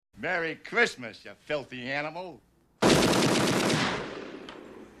Merry Christmas, you filthy animal. And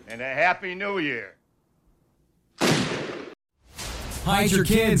a Happy New Year. Hide your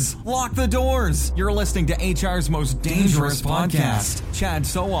kids. Lock the doors. You're listening to HR's most dangerous podcast. Chad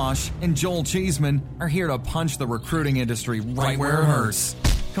Sowash and Joel Cheeseman are here to punch the recruiting industry right where it hurts.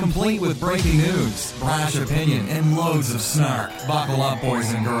 Complete with breaking news, brash opinion, and loads of snark. Buckle up,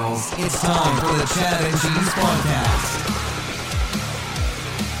 boys and girls. It's time for the Chad and Cheese Podcast.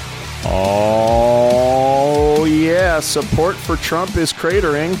 Oh, yeah. Support for Trump is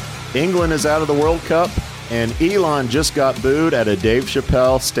cratering. England is out of the World Cup. And Elon just got booed at a Dave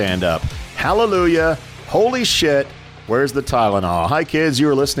Chappelle stand-up. Hallelujah. Holy shit. Where's the Tylenol? Hi, kids. You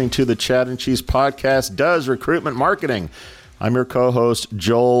are listening to the Chad and Cheese Podcast, Does Recruitment Marketing. I'm your co-host,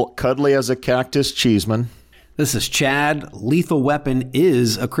 Joel Cuddly as a Cactus Cheeseman. This is Chad. Lethal Weapon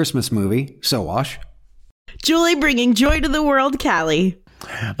is a Christmas movie. So, Wash. Julie bringing joy to the world, Calli.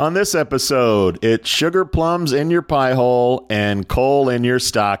 On this episode, it's sugar plums in your pie hole and coal in your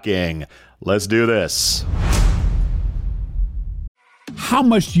stocking. Let's do this. How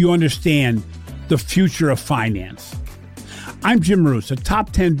much do you understand the future of finance? I'm Jim Roos, a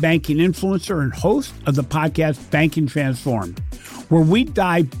top 10 banking influencer and host of the podcast Banking Transformed, where we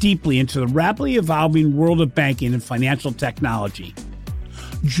dive deeply into the rapidly evolving world of banking and financial technology.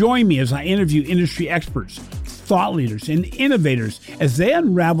 Join me as I interview industry experts, thought leaders, and innovators as they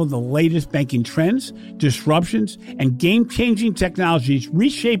unravel the latest banking trends, disruptions, and game-changing technologies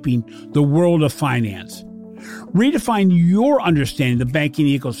reshaping the world of finance. Redefine your understanding of the banking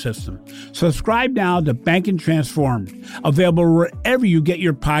ecosystem. Subscribe now to Banking Transformed, available wherever you get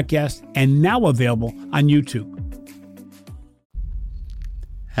your podcasts and now available on YouTube.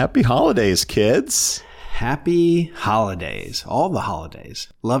 Happy holidays, kids. Happy holidays. All the holidays.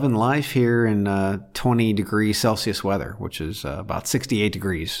 Love and life here in 20 degrees Celsius weather, which is about 68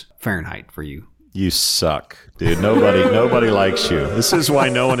 degrees Fahrenheit for you. You suck, dude. Nobody likes you. This is why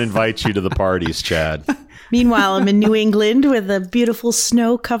no one invites you to the parties, Chad. Meanwhile, I'm in New England with a beautiful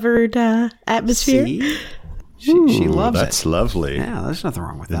snow-covered atmosphere. See? She loves it. That's lovely. Yeah, there's nothing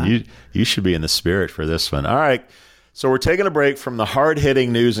wrong with that. You should be in the spirit for this one. All right. So we're taking a break from the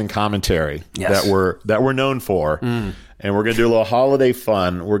hard-hitting news and commentary that we're known for, and we're going to do a little holiday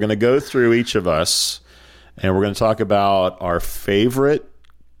fun. We're going to go through each of us, and we're going to talk about our favorite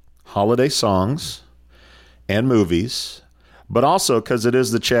holiday songs and movies, but also, because it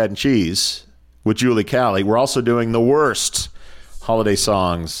is the Chad and Cheese with Julie Calli, we're also doing the worst holiday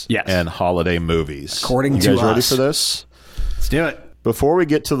songs and holiday movies. According to us. You guys ready for this? Let's do it. Before we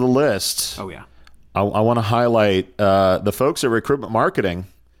get to the list... Oh, yeah. I want to highlight the folks at Recruitment Marketing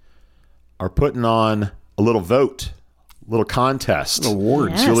are putting on a little vote, a little contest.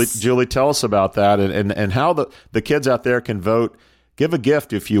 Awards. Yes. Julie, tell us about that and how the kids out there can vote. Give a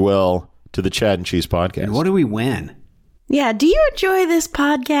gift, if you will, to the Chad and Cheese Podcast. And what do we win? Yeah, do you enjoy this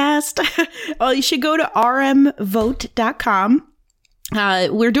podcast? Well, you should go to rmvote.com.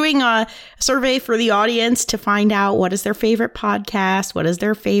 We're doing a survey for the audience to find out what is their favorite podcast, what is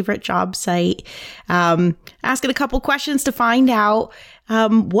their favorite job site, asking a couple questions to find out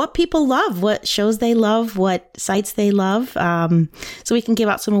what people love, what shows they love, what sites they love, so we can give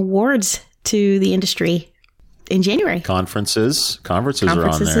out some awards to the industry in January. Conferences are on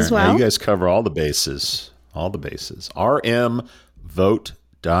there. as well. Now, you guys cover all the bases. rmvote.com,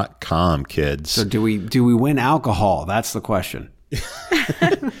 kids. So do we win alcohol? That's the question.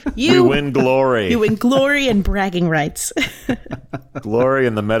 We win glory. You win glory and bragging rights. Glory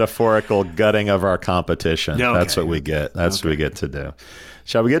and the metaphorical gutting of our competition. Okay. That's what we get. That's what we get to do.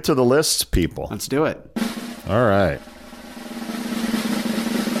 Shall we get to the lists, people? Let's do it. All right.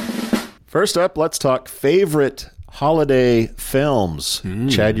 First up, let's talk favorite holiday films.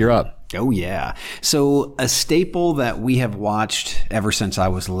 Chad, you're up. Oh, yeah. So a staple that we have watched ever since I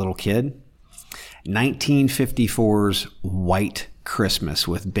was a little kid, 1954's White Christmas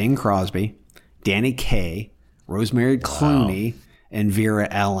with Bing Crosby, Danny Kaye, Rosemary Clooney, and Vera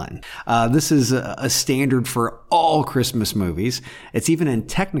Ellen. This is a standard for all Christmas movies. It's even in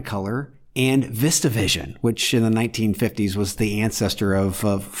Technicolor and VistaVision, which in the 1950s was the ancestor of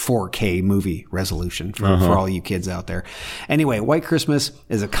 4K movie resolution for all you kids out there. Anyway, White Christmas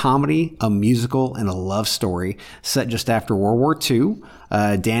is a comedy, a musical, and a love story set just after World War II.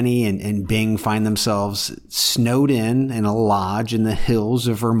 Danny and Bing find themselves snowed in a lodge in the hills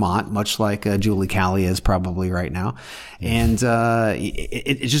of Vermont, much like Julie Calli is probably right now. And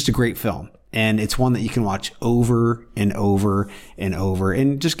it's just a great film. And it's one that you can watch over and over and over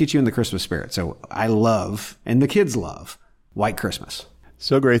and just get you in the Christmas spirit. So I love, and the kids love, White Christmas.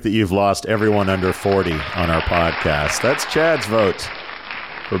 So great that you've lost everyone under 40 on our podcast. That's Chad's vote.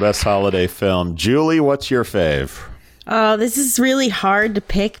 for best holiday film. Julie, what's your fave? This is really hard to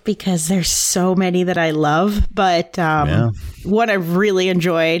pick because there's so many that I love. But one I really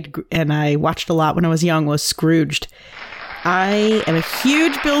enjoyed and I watched a lot when I was young was Scrooged. I am a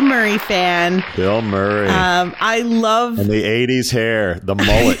huge Bill Murray fan. Bill Murray. I love... And the 80s hair, the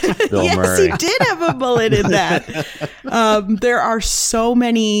mullet, Bill yes, Murray. Yes, he did have a mullet in that. There are so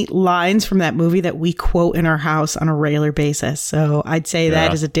many lines from that movie that we quote in our house on a regular basis. So I'd say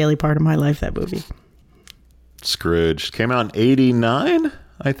that is a daily part of my life, that movie. Scrooge. Came out in 89,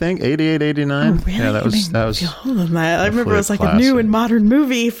 I think. 88, 89. Oh, really? Yeah, that was I remember it was like a new and modern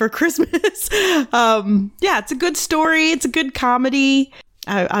movie for Christmas. It's a good story. It's a good comedy.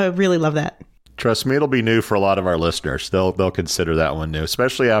 I really love that. Trust me, it'll be new for a lot of our listeners. They'll consider that one new,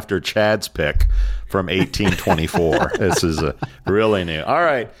 especially after Chad's pick from 1824. This is really new. All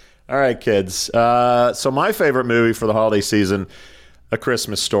right, kids. So my favorite movie for the holiday season, A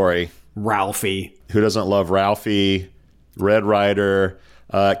Christmas Story. Ralphie. Who doesn't love Ralphie? Red Ryder.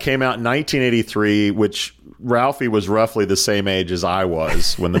 Came out in 1983, which Ralphie was roughly the same age as I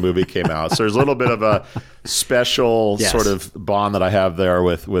was when the movie came out. So there's a little bit of a special sort of bond that I have there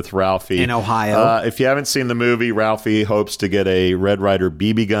with Ralphie. In Ohio. If you haven't seen the movie, Ralphie hopes to get a Red Ryder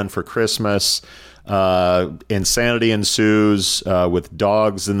BB gun for Christmas. Insanity ensues with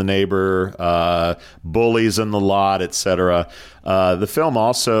dogs in the neighbor, bullies in the lot, etc. The film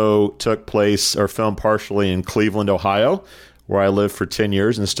also took place or filmed partially in Cleveland, Ohio, where I lived for 10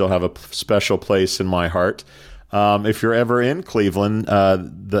 years and still have a special place in my heart. If you're ever in Cleveland,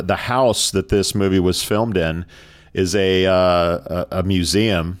 the house that this movie was filmed in is a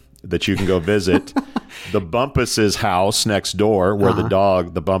museum that you can go visit. The Bumpus's house next door, where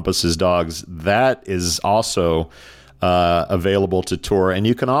the Bumpus's dogs, that is also available to tour. And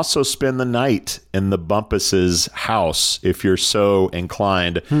you can also spend the night in the Bumpus's house if you're so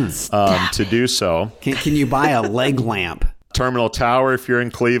inclined to do so. Can you buy a leg lamp? Terminal Tower, if you're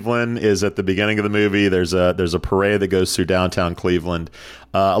in Cleveland, is at the beginning of the movie. There's a parade that goes through downtown Cleveland.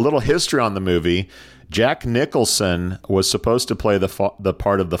 A little history on the movie. Jack Nicholson was supposed to play the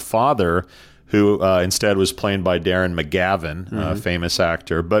part of the father, who instead was played by Darren McGavin, a famous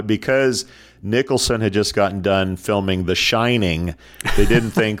actor. But because Nicholson had just gotten done filming The Shining, they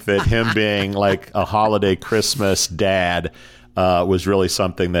didn't think that him being like a holiday Christmas dad was really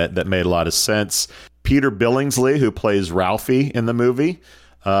something that made a lot of sense. Peter Billingsley, who plays Ralphie in the movie,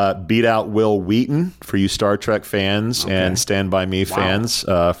 beat out Will Wheaton for you Star Trek fans and Stand By Me fans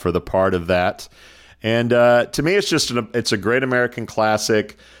for the part of that. And to me, it's a great American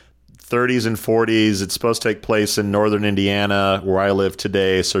classic, 30s and 40s. It's supposed to take place in northern Indiana, where I live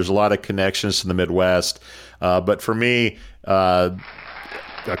today. So there's a lot of connections to the Midwest. But for me, A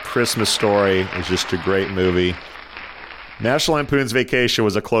Christmas Story is just a great movie. National Lampoon's Vacation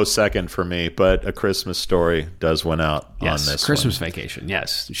was a close second for me, but A Christmas Story does win out on this Christmas Vacation,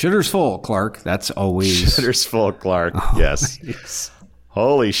 yes. Shitter's full, Clark. That's always... Shitter's full, Clark, yes.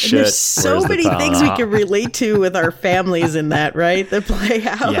 Holy shit. And there's so many things we can relate to with our families in that, right? That play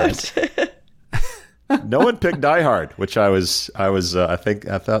out. Yes. No one picked Die Hard, which I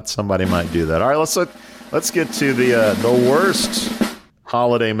thought somebody might do that. All right, let's get to the worst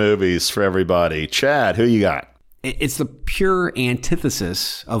holiday movies for everybody. Chad, who you got? It's the pure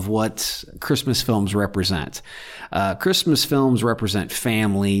antithesis of what Christmas films represent. Christmas films represent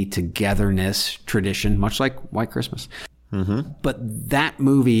family, togetherness, tradition, much like White Christmas. Mm-hmm. But that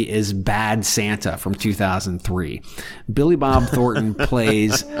movie is Bad Santa from 2003. Billy Bob Thornton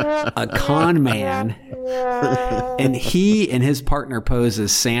plays a con man, and he and his partner pose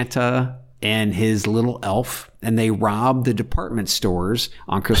as Santa and his little elf, and they rob the department stores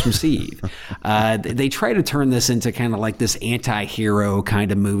on Christmas Eve. They try to turn this into kind of like this anti-hero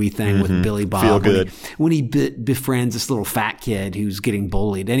kind of movie thing with Billy Bob. Feel good. When he befriends this little fat kid who's getting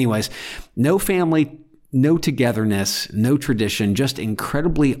bullied. Anyways, no family, no togetherness, no tradition, just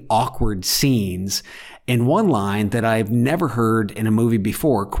incredibly awkward scenes. And one line that I've never heard in a movie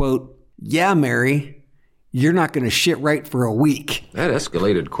before, quote, "Yeah, Mary, you're not going to shit right for a week." That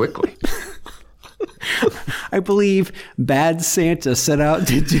escalated quickly. I believe Bad Santa set out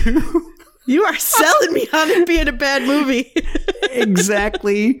to do... You are selling me on it being a bad movie.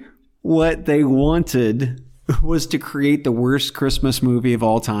 Exactly what they wanted was to create the worst Christmas movie of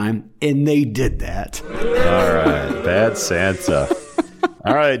all time, and they did that. All right, Bad Santa.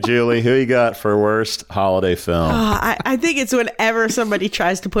 All right, Julie, who you got for worst holiday film? I think it's whenever somebody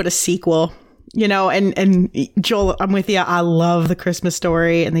tries to put a sequel, you know, and Joel, I'm with you. I love The Christmas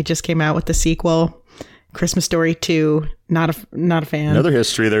Story, and they just came out with the sequel. Christmas Story 2, not a fan. Another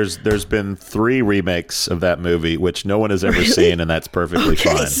history, there's been 3 remakes of that movie, which no one has ever seen, and that's perfectly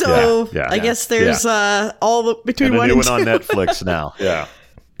fine. So I guess there's all between and one a and new two. one on Netflix now. Yeah.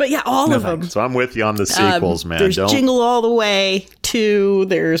 But yeah, all of them. So I'm with you on the sequels, man. There's Jingle All the Way 2.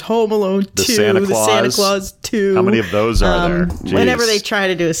 There's Home Alone 2. Santa The Santa Claus 2. How many of those are there? Jeez. Whenever they try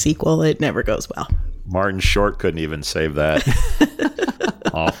to do a sequel, it never goes well. Martin Short couldn't even save that.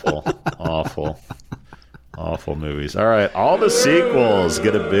 Awful movies. All right, all the sequels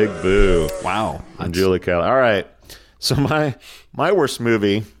get a big boo. Wow. I'm Julie Calli. All right, so my worst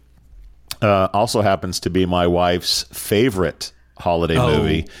movie also happens to be my wife's favorite holiday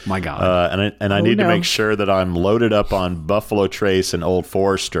movie. My God. And I need to make sure that I'm loaded up on Buffalo Trace and Old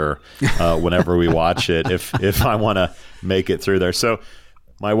Forester whenever we watch it, if I want to make it through there. So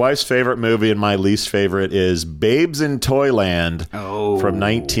my wife's favorite movie and my least favorite is Babes in Toyland from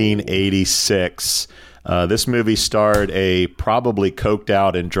 1986. This movie starred a probably coked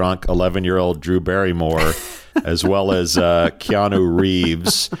out and drunk 11-year-old Drew Barrymore, as well as Keanu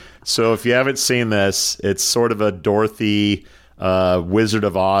Reeves. So if you haven't seen this, it's sort of a Dorothy Wizard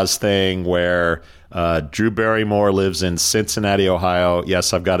of Oz thing where Drew Barrymore lives in Cincinnati, Ohio.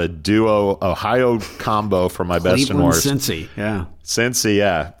 Yes, I've got a duo Ohio combo for my best and worst. Cincy, yeah. Cincy,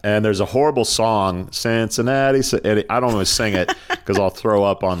 yeah. And there's a horrible song, Cincinnati. I don't want to sing it because I'll throw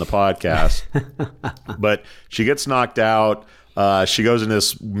up on the podcast. But she gets knocked out. She goes in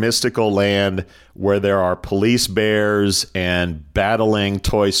this mystical land where there are police bears and battling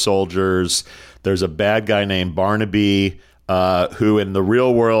toy soldiers. There's a bad guy named Barnaby, who in the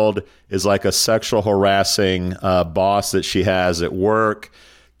real world is like a sexual harassing boss that she has at work.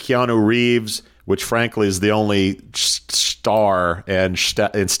 Keanu Reeves, which frankly is the only star and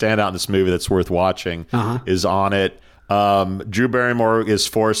standout in this movie that's worth watching, is on it. Drew Barrymore is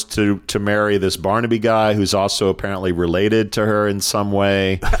forced to marry this Barnaby guy who's also apparently related to her in some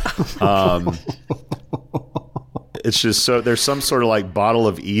way. It's just so there's some sort of like bottle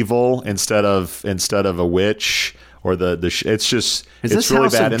of evil instead of a witch. Or it's just is it's this really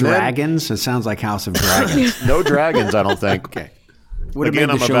House bad. of Dragons? It sounds like House of Dragons. No dragons, I don't think. Okay. Again,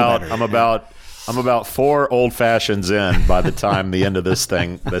 I'm about 4 old fashions in by the time the end of this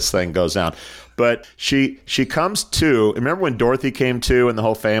thing goes down. But she comes to. Remember when Dorothy came to and the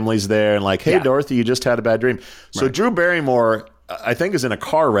whole family's there and like, hey, Dorothy, you just had a bad dream. So Drew Barrymore, I think, is in a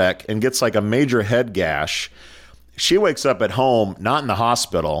car wreck and gets like a major head gash. She wakes up at home, not in the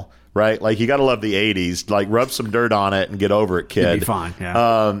hospital. Right? Like, you got to love the 80s. Like, rub some dirt on it and get over it, kid. It'd be fine,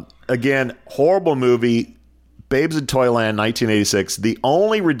 yeah. Again, horrible movie. Babes in Toyland, 1986. The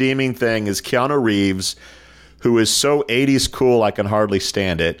only redeeming thing is Keanu Reeves, who is so 80s cool I can hardly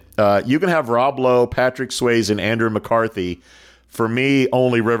stand it. You can have Rob Lowe, Patrick Swayze, and Andrew McCarthy. For me,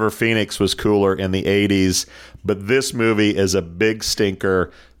 only River Phoenix was cooler in the 80s. But this movie is a big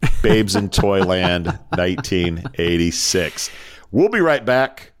stinker. Babes in Toyland, 1986. We'll be right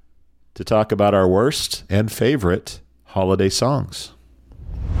back to talk about our worst and favorite holiday songs.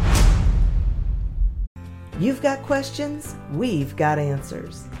 You've got questions, we've got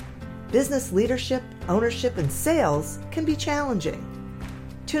answers. Business leadership, ownership, and sales can be challenging.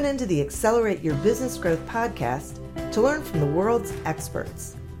 Tune into the Accelerate Your Business Growth podcast to learn from the world's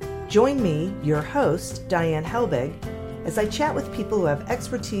experts. Join me, your host, Diane Helbig, as I chat with people who have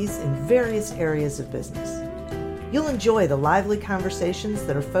expertise in various areas of business. You'll enjoy the lively conversations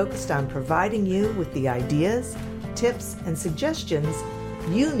that are focused on providing you with the ideas, tips, and suggestions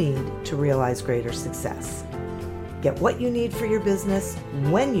you need to realize greater success. Get what you need for your business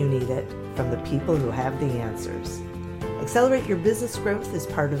when you need it from the people who have the answers. Accelerate Your Business Growth is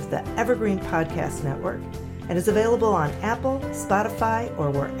part of the Evergreen Podcast Network and is available on Apple, Spotify,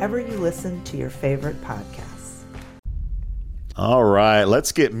 or wherever you listen to your favorite podcasts. All right,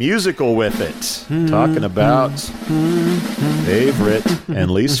 let's get musical with it. Talking about favorite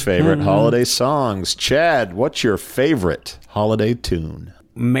and least favorite holiday songs. Chad, what's your favorite holiday tune?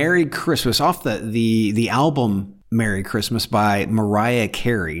 Merry Christmas, off the album Merry Christmas by Mariah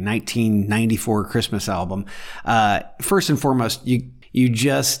Carey, 1994 Christmas album. First and foremost, you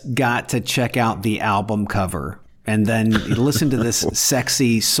just got to check out the album cover. And then listen to this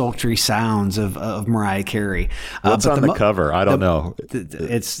sexy, sultry sounds of Mariah Carey. What's on the cover? I don't know.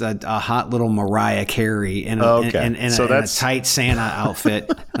 It's a hot little Mariah Carey in a tight Santa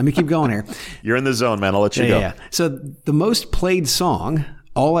outfit. Let me keep going here. You're in the zone, man. I'll let you go. Yeah. So the most played song,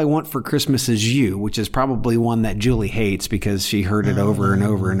 All I Want for Christmas Is You, which is probably one that Julie hates because she heard it over and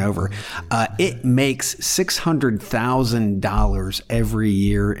over and over. It makes $600,000 every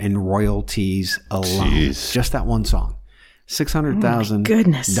year in royalties alone. Jeez. Just that one song. $600,000.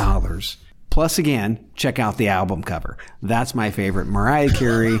 Goodness. Plus, again, check out the album cover. That's my favorite. Mariah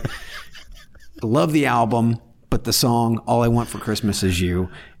Carey. Love the album, but the song, All I Want for Christmas Is You,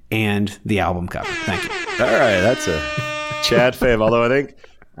 and the album cover. Thank you. All right, that's a Chad fave. Although I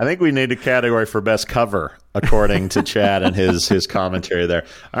think we need a category for best cover, according to Chad and his commentary there.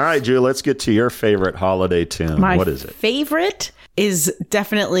 All right, Julie, let's get to your favorite holiday tune. What is it? Favorite is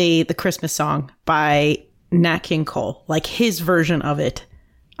definitely the Christmas song by Nat King Cole, like his version of it.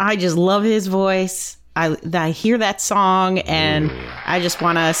 I just love his voice. I hear that song and I just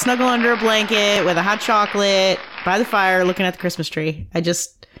want to snuggle under a blanket with a hot chocolate by the fire looking at the Christmas tree. I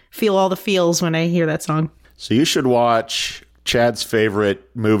just feel all the feels when I hear that song. So you should watch Chad's favorite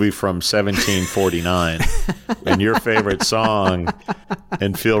movie from 1749 and your favorite song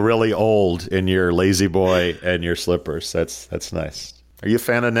and feel really old in your lazy boy and your slippers. That's nice. Are you a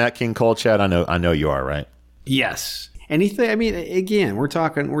fan of Nat King Cole, Chad? I know you are, right? Yes. Anything. I mean, again, we're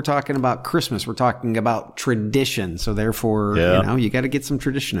talking about Christmas. We're talking about tradition. So therefore, you got to get some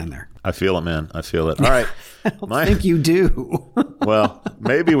tradition in there. I feel it, man. I feel it. All right. I think you do. Well,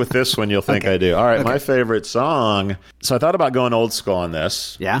 maybe with this one you'll think I do. All right, my favorite song. So I thought about going old school on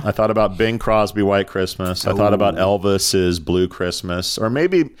this. Yeah. I thought about Bing Crosby, White Christmas. I thought about Elvis's Blue Christmas, or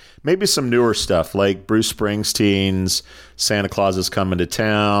maybe some newer stuff like Bruce Springsteen's Santa Claus is Coming to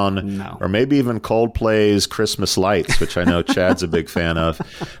Town. No. Or maybe even Coldplay's Christmas Lights, which I know Chad's a big fan of.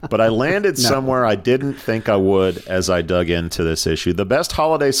 But I landed somewhere I didn't think I would as I dug into this issue. The best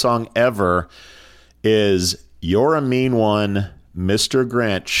holiday song ever is You're a Mean One, Mr.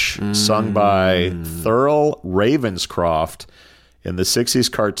 Grinch, sung by Thurl Ravenscroft in the 60s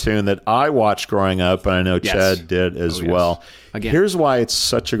cartoon that I watched growing up, and I know Chad did as well. Again. Here's why it's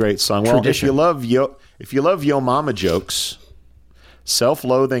such a great song. Well, if you love Yo Mama jokes,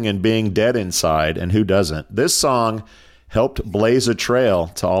 self-loathing and being dead inside, and who doesn't, this song helped blaze a trail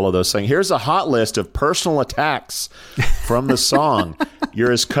to all of those things. Here's a hot list of personal attacks from the song.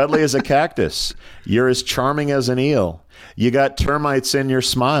 You're as cuddly as a cactus. You're as charming as an eel. You got termites in your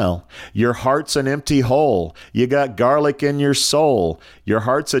smile. Your heart's an empty hole. You got garlic in your soul. Your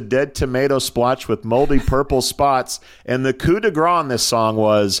heart's a dead tomato splotch with moldy purple spots. And the coup de grace on this song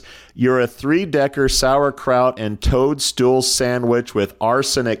was, you're a 3-decker sauerkraut and toadstool sandwich with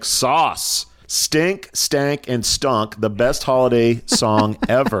arsenic sauce. Stink, stank, and stunk. The best holiday song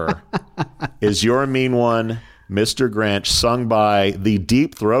ever is You're a Mean One, Mr. Grinch, sung by the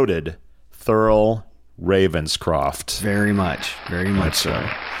deep-throated Thurl Ravenscroft. Very much so.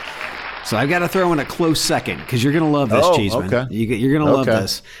 So I've got to throw in a close second because you're going to love this, Cheeseman. Okay. You're going to love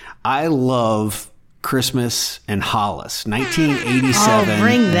this. I love Christmas and Hollis, 1987. Oh,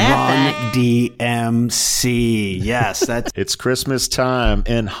 bring that Run DMC. Yes, that's It's Christmas time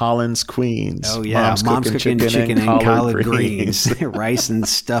in Holland's Queens. Oh yeah, Mom's cooking chicken and collard greens, rice and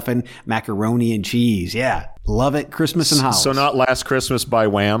stuffing, macaroni and cheese. Yeah, love it. Christmas and Hollis. So not Last Christmas by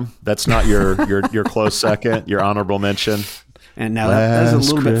Wham. That's not your close second. Your honorable mention. And now that's a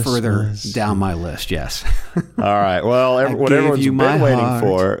little bit further down my list. Yes. All right. Well, what everyone's been waiting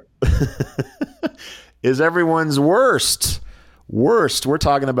for is everyone's worst. We're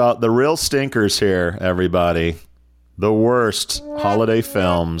talking about the real stinkers here, everybody. The worst holiday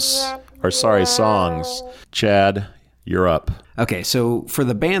songs. Chad, you're up. Okay, so for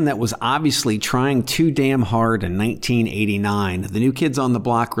the band that was obviously trying too damn hard in 1989, the New Kids on the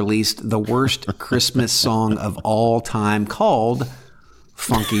Block released the worst Christmas song of all time called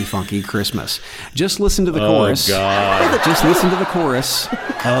Funky, Funky Christmas. Just listen to the chorus. Oh, God. Just listen to the chorus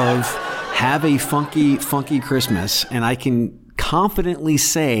of Have a Funky, Funky Christmas, and I can confidently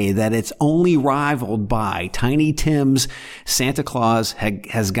say that it's only rivaled by Tiny Tim's Santa Claus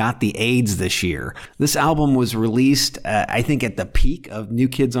has got the AIDS this year. This album was released, I think, at the peak of New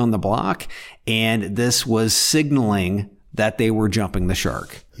Kids on the Block, and this was signaling that they were jumping the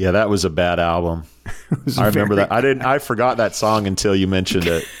shark. Yeah, that was a bad album. I remember that. I forgot that song until you mentioned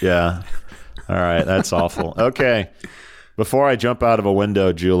it. Yeah. All right, that's awful. Okay. Before I jump out of a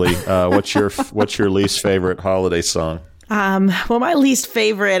window, Julie, what's your least favorite holiday song? Well, my least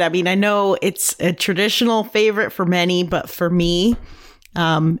favorite, I mean, I know it's a traditional favorite for many, but for me,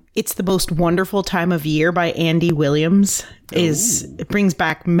 it's The Most Wonderful Time of Year by Andy Williams. It brings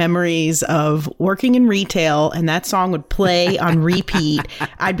back memories of working in retail, and that song would play on repeat.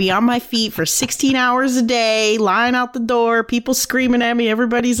 I'd be on my feet for 16 hours a day, lying out the door, people screaming at me,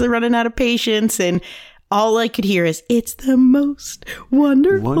 everybody's running out of patience, and all I could hear is, it's the most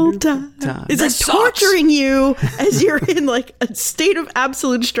wonderful time. It's like torturing you as you're in like a state of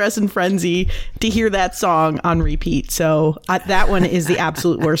absolute stress and frenzy to hear that song on repeat. So that one is the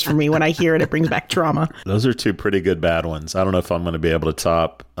absolute worst for me. When I hear it, it brings back trauma. Those are two pretty good bad ones. I don't know if I'm going to be able to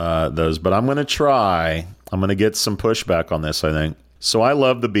top those, but I'm going to try. I'm going to get some pushback on this, I think. So I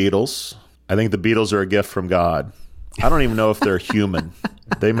love the Beatles. I think the Beatles are a gift from God. I don't even know if they're human.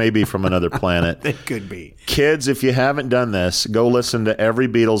 They may be from another planet. They could be. Kids, if you haven't done this, go listen to every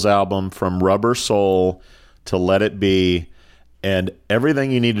Beatles album from Rubber Soul to Let It Be, and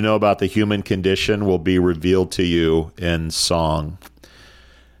everything you need to know about the human condition will be revealed to you in song.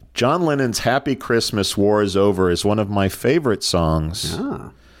 John Lennon's Happy Christmas, War is Over is one of my favorite songs.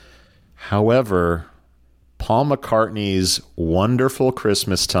 Ah. However, Paul McCartney's Wonderful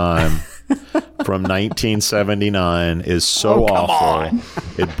Christmas Time from 1979 is so awful.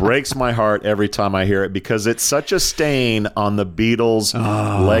 It breaks my heart every time I hear it because it's such a stain on the Beatles'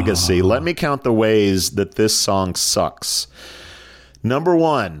 legacy. Let me count the ways that this song sucks. Number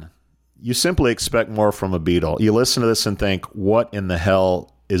one, you simply expect more from a Beatle. You listen to this and think, what in the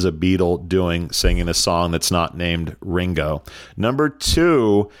hell is a Beatle doing singing a song that's not named Ringo? Number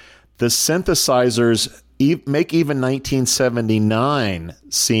two, the synthesizers make even 1979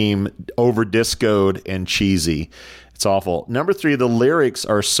 seem over-discoed and cheesy. It's awful. Number three, the lyrics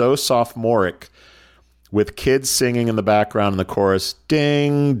are so sophomoric with kids singing in the background in the chorus,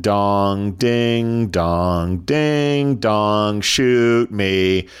 ding, dong, ding, dong, ding, dong, shoot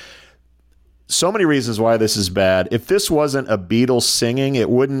me. So many reasons why this is bad. If this wasn't a Beatles singing, it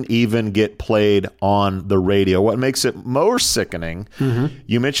wouldn't even get played on the radio. What makes it more sickening,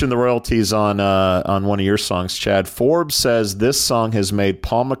 you mentioned the royalties on one of your songs, Chad. Forbes says this song has made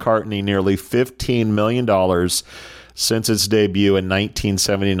Paul McCartney nearly $15 million since its debut in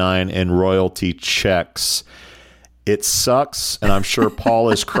 1979 in royalty checks. It sucks, and I'm sure Paul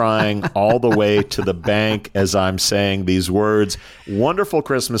is crying all the way to the bank as I'm saying these words. Wonderful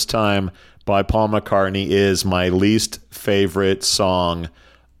Christmas Time by Paul McCartney is my least favorite song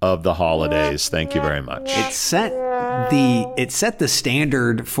of the holidays. Thank you very much. It set the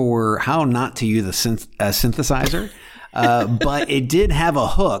standard for how not to use a synthesizer. But it did have a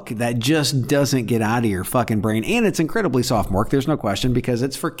hook that just doesn't get out of your fucking brain. And it's incredibly sophomoric. There's no question because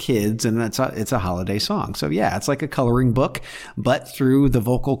it's for kids and it's a holiday song. So yeah, it's like a coloring book, but through the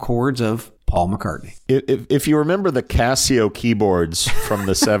vocal cords of Paul McCartney. If you remember the Casio keyboards from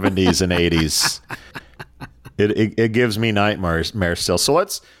the 70s and 80s, it gives me nightmares still. So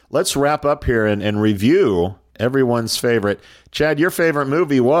let's wrap up here and review everyone's favorite. Chad, your favorite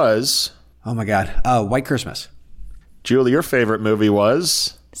movie was? Oh my God. White Christmas. Julie, your favorite movie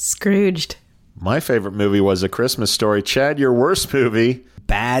was? Scrooged. My favorite movie was A Christmas Story. Chad, your worst movie?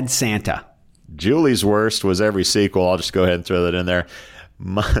 Bad Santa. Julie's worst was every sequel. I'll just go ahead and throw that in there.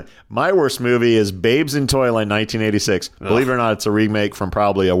 My worst movie is Babes in Toyland, 1986. Ugh. Believe it or not, it's a remake from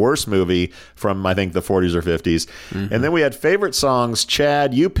probably a worse movie from, I think, the 40s or 50s. Mm-hmm. And then we had favorite songs.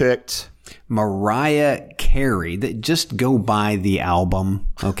 Chad, you picked Mariah Carey. Just go buy the album,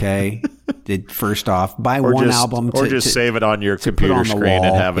 okay? First off, buy one album. Or just save it on your computer screen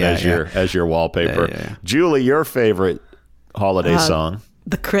and have it as your wallpaper. Yeah. Julie, your favorite holiday song?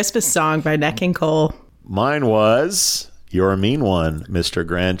 The Christmas Song by Nat King Cole. Mine was You're a Mean One, Mr.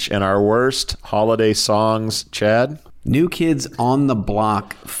 Grinch. And our worst holiday songs, Chad? New Kids on the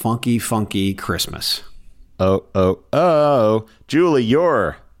Block, Funky Funky Christmas. Oh. Julie,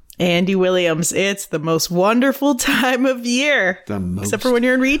 your... Andy Williams. It's the most wonderful time of year. Except for when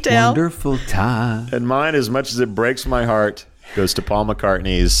you're in retail. Wonderful time. And mine, as much as it breaks my heart, goes to Paul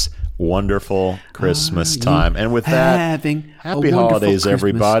McCartney's Wonderful Christmas Time. And with that, happy holidays,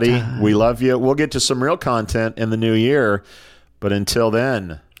 everybody. Time. We love you. We'll get to some real content in the new year. But until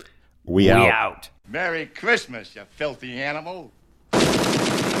then, we out. Merry Christmas, you filthy animal. And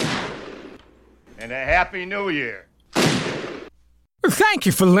a Happy New Year. Thank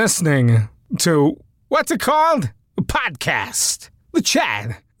you for listening to, what's it called? A podcast. The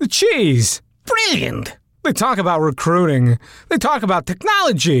Chad. The Cheese. Brilliant. They talk about recruiting. They talk about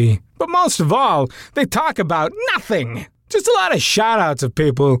technology. But most of all, they talk about nothing. Just a lot of shout-outs of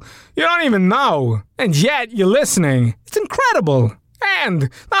people you don't even know. And yet you're listening. It's incredible. And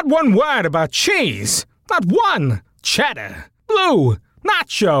not one word about cheese. Not one. Cheddar. Blue.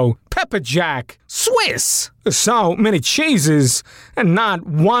 Nacho, pepper jack, Swiss. So many cheeses and not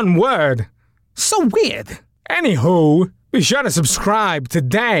one word. So weird. Anywho, be sure to subscribe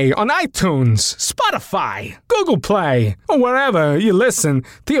today on iTunes, Spotify, Google Play, or wherever you listen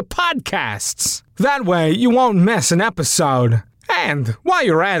to your podcasts. That way you won't miss an episode. And while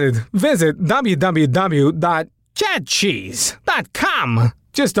you're at it, visit www.chadcheese.com.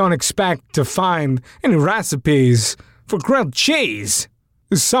 Just don't expect to find any recipes for grilled cheese.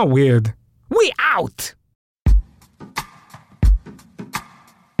 It's so weird. We out!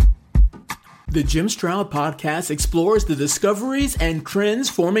 The Jim Stroud Podcast explores the discoveries and trends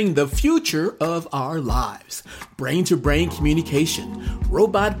forming the future of our lives. Brain-to-brain communication,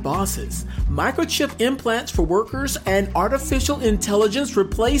 robot bosses, microchip implants for workers, and artificial intelligence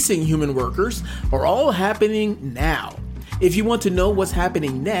replacing human workers are all happening now. If you want to know what's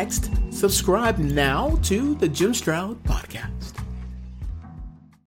happening next, subscribe now to the Jim Stroud Podcast.